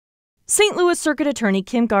St. Louis Circuit Attorney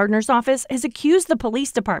Kim Gardner's office has accused the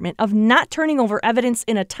police department of not turning over evidence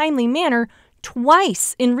in a timely manner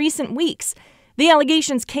twice in recent weeks. The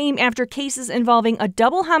allegations came after cases involving a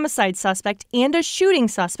double homicide suspect and a shooting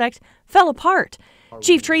suspect fell apart.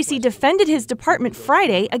 Chief Tracy defended his department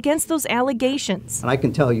Friday against those allegations. And I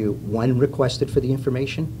can tell you, when requested for the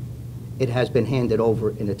information, it has been handed over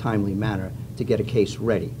in a timely manner to get a case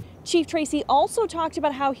ready. Chief Tracy also talked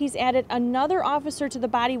about how he's added another officer to the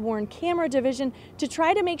body-worn camera division to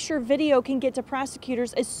try to make sure video can get to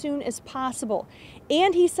prosecutors as soon as possible.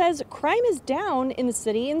 And he says crime is down in the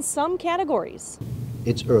city in some categories.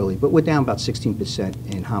 It's early, but we're down about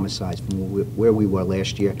 16% in homicides from where we were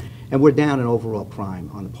last year. And we're down in overall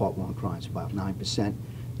crime on the Part 1 crimes, about 9%.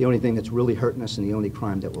 The only thing that's really hurting us and the only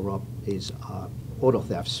crime that we're up is auto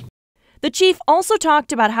thefts. The chief also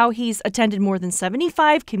talked about how he's attended more than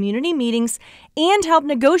 75 community meetings and helped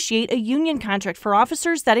negotiate a union contract for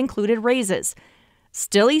officers that included raises.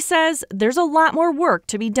 Still, he says there's a lot more work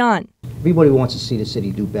to be done. Everybody wants to see the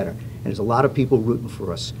city do better, and there's a lot of people rooting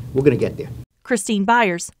for us. We're going to get there. Christine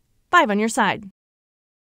Byers, 5 on your side.